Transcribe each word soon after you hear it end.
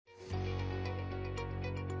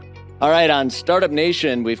All right, on Startup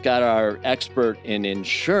Nation, we've got our expert in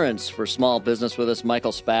insurance for small business with us,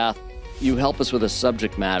 Michael Spath. You help us with a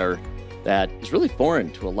subject matter that is really foreign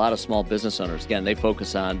to a lot of small business owners. Again, they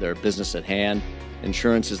focus on their business at hand.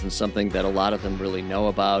 Insurance isn't something that a lot of them really know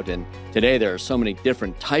about. And today there are so many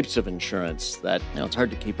different types of insurance that it's hard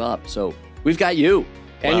to keep up. So we've got you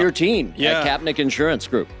and your team at Kapnick Insurance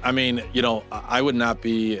Group. I mean, I would not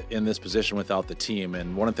be in this position without the team.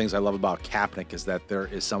 And one of the things I love about Kapnick is that there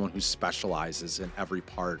is someone who specializes in every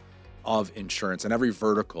part of insurance and every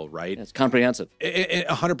vertical, right? It's comprehensive.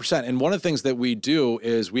 100%. And one of the things that we do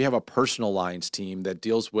is we have a personal lines team that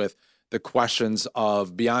deals with the questions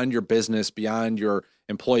of beyond your business, beyond your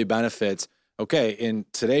employee benefits. Okay, in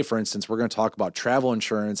today, for instance, we're going to talk about travel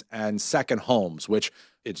insurance and second homes, which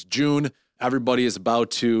it's June. Everybody is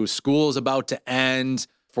school is about to end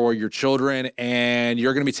for your children, and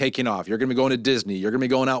you're going to be taking off. You're going to be going to Disney. You're going to be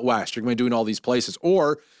going out west. You're going to be doing all these places.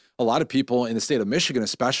 Or a lot of people in the state of Michigan,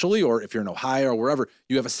 especially, or if you're in Ohio or wherever,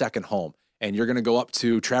 you have a second home. And you're going to go up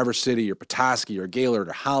to Traverse City or Petoskey or Gaylord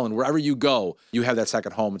or Holland, wherever you go, you have that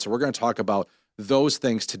second home. And so we're going to talk about those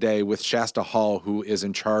things today with Shasta Hall, who is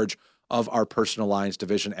in charge of our personal lines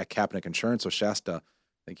division at Kapnick Insurance. So Shasta,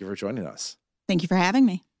 thank you for joining us. Thank you for having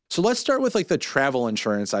me. So let's start with the travel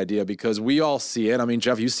insurance idea, because we all see it. I mean,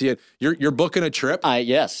 Jeff, you see it. You're booking a trip.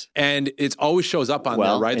 Yes. And it always shows up on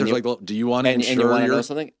there, right? There's do you want to insure? And you want to know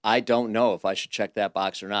something? I don't know if I should check that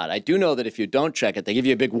box or not. I do know that if you don't check it, they give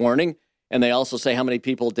you a big warning. And they also say how many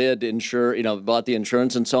people did insure, bought the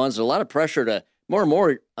insurance and so on. So there's a lot of pressure to more and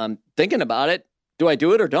more thinking about it. Do I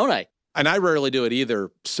do it or don't I? And I rarely do it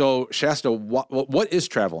either. So Shasta, what is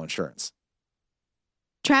travel insurance?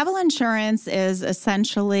 Travel insurance is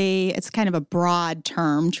essentially, it's kind of a broad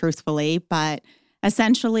term, truthfully, but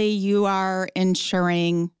essentially you are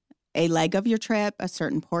insuring a leg of your trip, a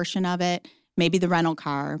certain portion of it, maybe the rental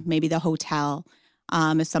car, maybe the hotel.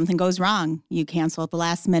 If something goes wrong, you cancel at the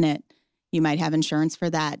last minute. You might have insurance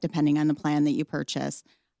for that, depending on the plan that you purchase.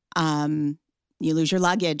 You lose your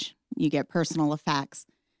luggage, you get personal effects.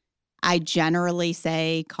 I generally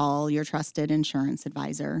say call your trusted insurance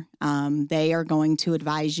advisor. They are going to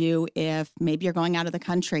advise you if maybe you're going out of the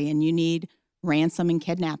country and you need ransom and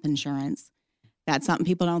kidnap insurance. That's something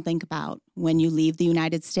people don't think about. When you leave the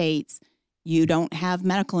United States, you don't have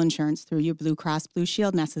medical insurance through your Blue Cross Blue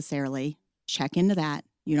Shield necessarily. Check into that.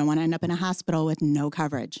 You don't want to end up in a hospital with no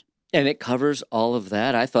coverage. And it covers all of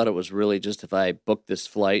that. I thought it was really just if I book this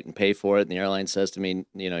flight and pay for it and the airline says to me,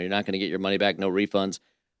 you're not going to get your money back, no refunds.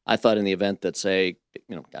 I thought in the event that, say,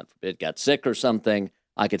 God forbid, got sick or something,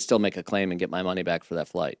 I could still make a claim and get my money back for that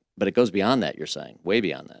flight. But it goes beyond that, you're saying, way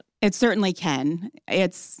beyond that. It certainly can.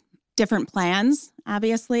 It's different plans,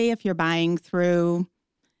 obviously, if you're buying through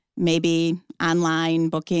maybe online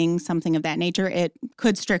booking, something of that nature. It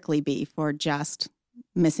could strictly be for just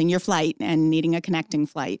missing your flight and needing a connecting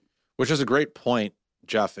flight. Which is a great point,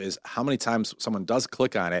 Jeff, is how many times someone does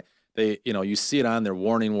click on it. They, you see it on there,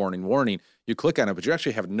 warning, warning, warning. You click on it, but you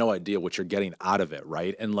actually have no idea what you're getting out of it,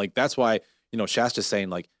 right? And that's why, Shasta's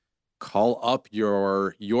saying call up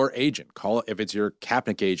your agent. Call, if it's your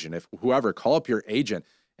Kapnick agent, if whoever, call up your agent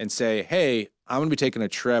and say, hey, I'm going to be taking a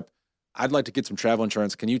trip. I'd like to get some travel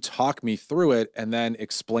insurance. Can you talk me through it and then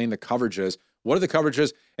explain the coverages? What are the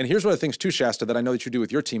coverages? And here's one of the things too, Shasta, that I know that you do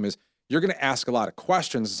with your team is you're going to ask a lot of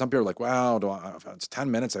questions. And some people are like, wow, it's 10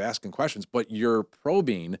 minutes of asking questions, but you're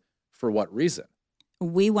probing for what reason?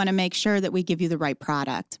 We want to make sure that we give you the right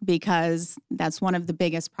product, because that's one of the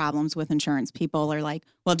biggest problems with insurance. People are like,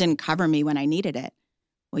 well, it didn't cover me when I needed it.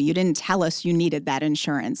 Well, you didn't tell us you needed that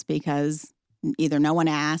insurance because either no one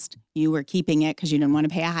asked, you were keeping it because you didn't want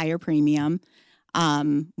to pay a higher premium.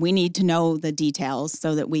 We need to know the details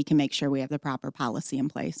so that we can make sure we have the proper policy in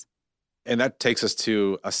place. And that takes us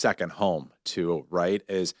to a second home too, right?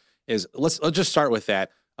 Let's just start with that.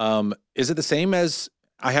 Is it the same as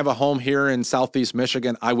I have a home here in Southeast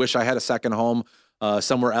Michigan? I wish I had a second home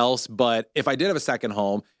somewhere else, but if I did have a second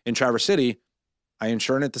home in Traverse City, I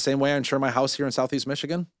insure it the same way I insure my house here in Southeast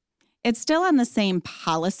Michigan? It's still on the same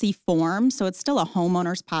policy form, so it's still a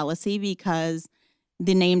homeowner's policy because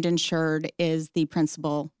the named insured is the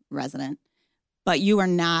principal resident. But you are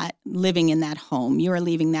not living in that home. You are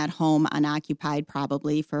leaving that home unoccupied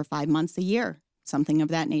probably for 5 months a year, something of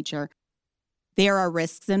that nature. There are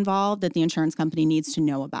risks involved that the insurance company needs to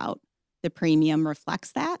know about. The premium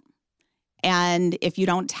reflects that. And if you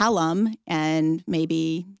don't tell them, and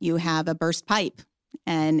maybe you have a burst pipe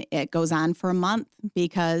and it goes on for a month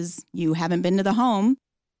because you haven't been to the home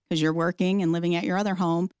because you're working and living at your other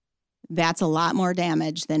home, that's a lot more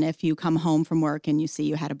damage than if you come home from work and you see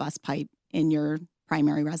you had a bust pipe in your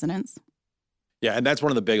primary residence. Yeah, and that's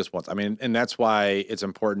one of the biggest ones. I mean, and that's why it's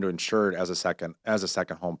important to insure it as a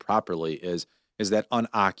second home properly is that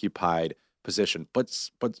unoccupied position. But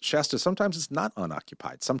Shasta, sometimes it's not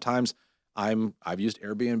unoccupied. Sometimes I've used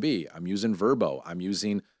Airbnb, I'm using Vrbo, I'm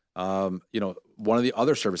using one of the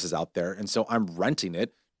other services out there, and so I'm renting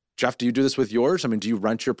it. Jeff, do you do this with yours? I mean, do you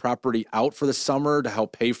rent your property out for the summer to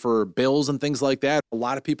help pay for bills and things like that? A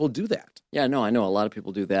lot of people do that. Yeah, no, I know a lot of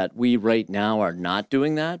people do that. We right now are not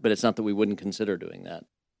doing that, but it's not that we wouldn't consider doing that.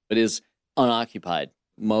 It is unoccupied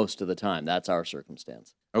most of the time. That's our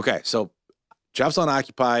circumstance. Okay, so Jeff's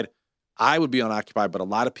unoccupied. I would be unoccupied, but a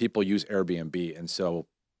lot of people use Airbnb, and so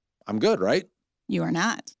I'm good, right? You are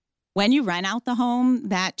not. When you rent out the home,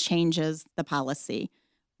 that changes the policy.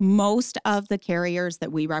 Most of the carriers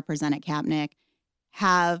that we represent at Kapnick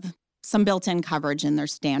have some built-in coverage in their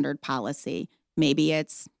standard policy. Maybe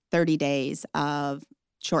it's 30 days of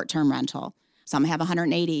short-term rental. Some have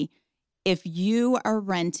 180. If you are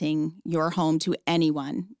renting your home to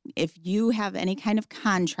anyone, if you have any kind of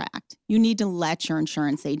contract, you need to let your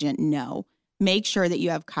insurance agent know. Make sure that you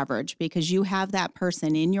have coverage because you have that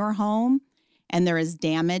person in your home and there is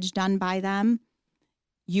damage done by them.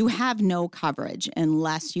 You have no coverage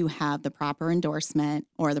unless you have the proper endorsement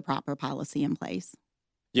or the proper policy in place.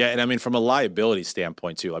 Yeah, and I mean, from a liability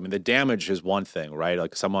standpoint, too, I mean, the damage is one thing, right?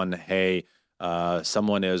 Like someone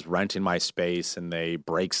is renting my space and they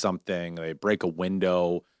break something, they break a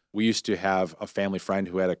window. We used to have a family friend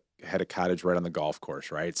who had a cottage right on the golf course,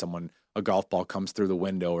 right? A golf ball comes through the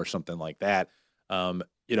window or something like that.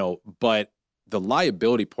 But the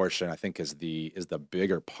liability portion, I think, is the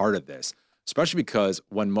bigger part of this, especially because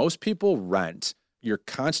when most people rent, you're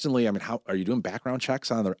constantly, I mean, how are you doing background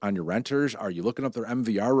checks on your renters? Are you looking up their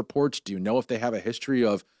MVR reports? Do you know if they have a history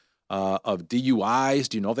of DUIs?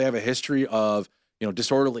 Do you know if they have a history of,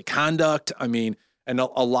 disorderly conduct? I mean, and a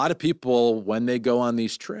lot of people, when they go on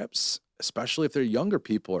these trips, especially if they're younger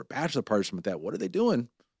people or bachelor parties, something like that, what are they doing?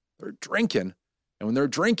 They're drinking. And when they're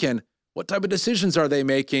drinking, what type of decisions are they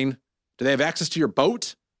making? Do they have access to your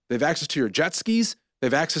boat? They have access to your jet skis? They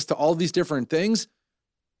have access to all these different things.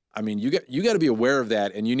 I mean, you got to be aware of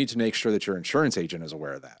that, and you need to make sure that your insurance agent is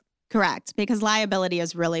aware of that. Correct, because liability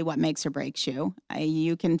is really what makes or breaks you.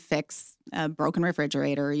 You can fix a broken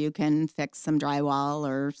refrigerator, you can fix some drywall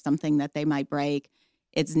or something that they might break.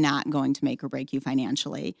 It's not going to make or break you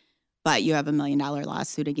financially, but you have $1 million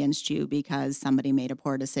lawsuit against you because somebody made a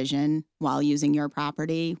poor decision while using your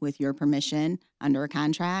property with your permission under a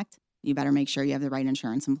contract. You better make sure you have the right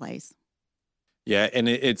insurance in place. Yeah, and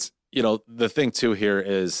it's, the thing too here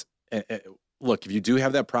is, look, if you do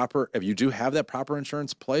have that proper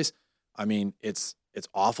insurance in place, I mean, it's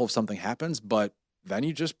awful if something happens, but then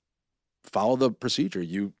you just follow the procedure.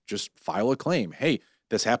 You just file a claim. Hey,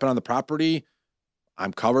 this happened on the property.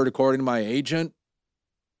 I'm covered according to my agent.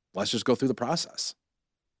 Let's just go through the process.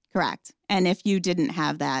 Correct. And if you didn't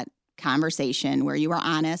have that conversation where you were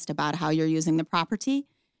honest about how you're using the property,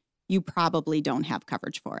 you probably don't have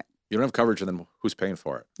coverage for it. You don't have coverage, and then who's paying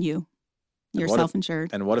for it? You're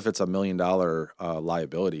self-insured. And what if it's $1 million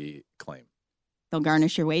liability claim? They'll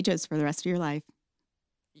garnish your wages for the rest of your life.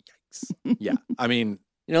 Yikes. Yeah. I mean,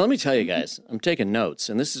 let me tell you guys, I'm taking notes,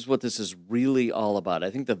 and this is what this is really all about. I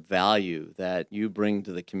think the value that you bring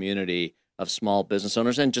to the community of small business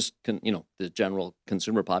owners and just, the general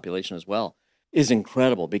consumer population as well is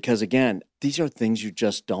incredible because, again, these are things you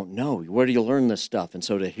just don't know. Where do you learn this stuff? And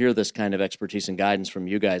so to hear this kind of expertise and guidance from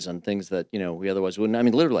you guys on things that, we otherwise wouldn't. I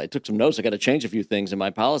mean, literally, I took some notes. I got to change a few things in my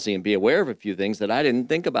policy and be aware of a few things that I didn't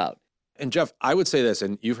think about. And Jeff, I would say this,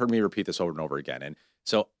 and you've heard me repeat this over and over again. And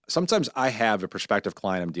so sometimes I have a prospective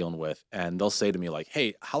client I'm dealing with, and they'll say to me like,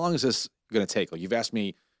 hey, how long is this going to take? Like, you've asked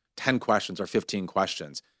me 10 questions or 15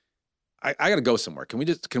 questions. I got to go somewhere. Can we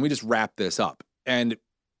just wrap this up? And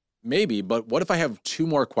maybe, but what if I have 2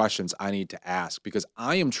 more questions I need to ask? Because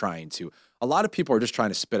a lot of people are just trying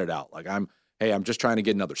to spit it out. Like I'm just trying to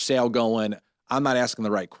get another sale going. I'm not asking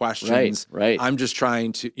the right questions. Right. I'm just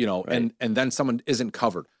trying to, right. and then someone isn't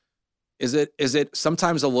covered. Is it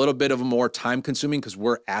sometimes a little bit of a more time consuming because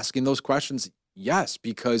we're asking those questions? Yes,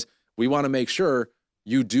 because we want to make sure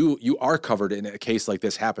you are covered in a case like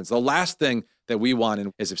this happens. The last thing that we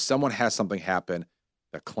want is if someone has something happen,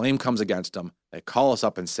 the claim comes against them, they call us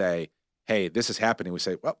up and say, hey, this is happening. We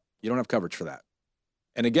say, well, you don't have coverage for that.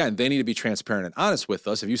 And again, they need to be transparent and honest with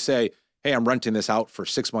us. If you say, hey, I'm renting this out for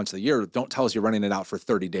 6 months of the year, don't tell us you're renting it out for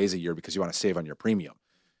 30 days a year because you want to save on your premium.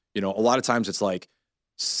 A lot of times it's like,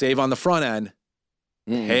 save on the front end,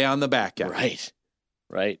 pay on the back end.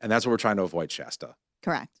 Right. And that's what we're trying to avoid, Shasta.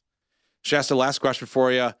 Correct. Shasta, last question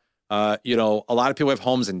for you. A lot of people have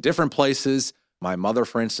homes in different places. My mother,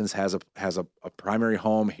 for instance, has a primary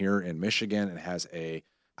home here in Michigan and has a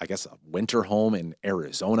winter home in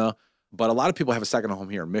Arizona. But a lot of people have a second home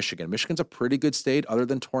here in Michigan. Michigan's a pretty good state other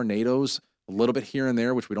than tornadoes, a little bit here and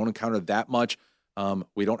there, which we don't encounter that much.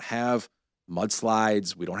 We don't have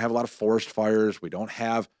mudslides. We don't have a lot of forest fires. We don't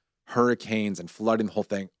have hurricanes and flooding, the whole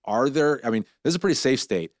thing. This is a pretty safe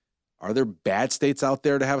state. Are there bad states out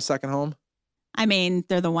there to have a second home? I mean,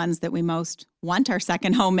 they're the ones that we most want our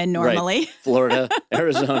second home in normally. Right. Florida,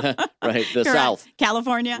 Arizona, right? The Correct. South.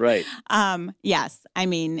 California. Right. Yes. I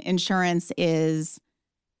mean, insurance is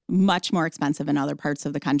much more expensive in other parts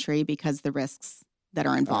of the country because the risks that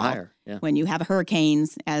are involved. Higher. Yeah. When you have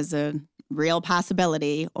hurricanes as a real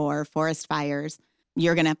possibility or forest fires,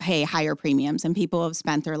 you're going to pay higher premiums. And people have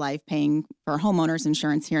spent their life paying for homeowners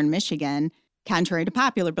insurance here in Michigan. Contrary to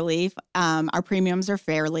popular belief, our premiums are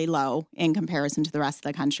fairly low in comparison to the rest of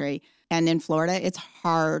the country. And in Florida, it's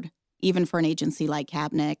hard, even for an agency like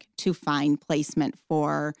Kapnick, to find placement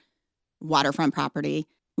for waterfront property.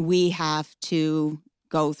 We have to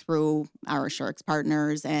go through our Assurix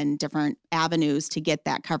partners and different avenues to get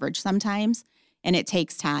that coverage sometimes. And it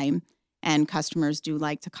takes time. And customers do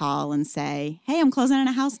like to call and say, hey, I'm closing on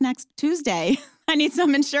a house next Tuesday. I need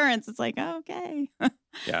some insurance. It's like, oh, okay.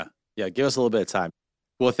 Yeah, give us a little bit of time.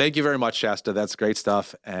 Well, thank you very much, Shasta. That's great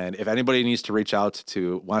stuff. And if anybody needs to reach out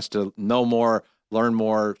wants to know more, learn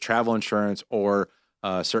more, travel insurance, or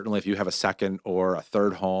certainly if you have a second or a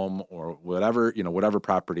third home or whatever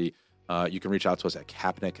property, you can reach out to us at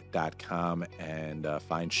kapnick.com and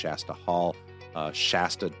find Shasta Hall,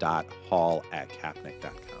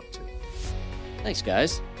 shasta.hall@kapnick.com too. Thanks,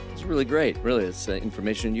 guys. It's really great. Really, it's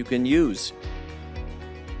information you can use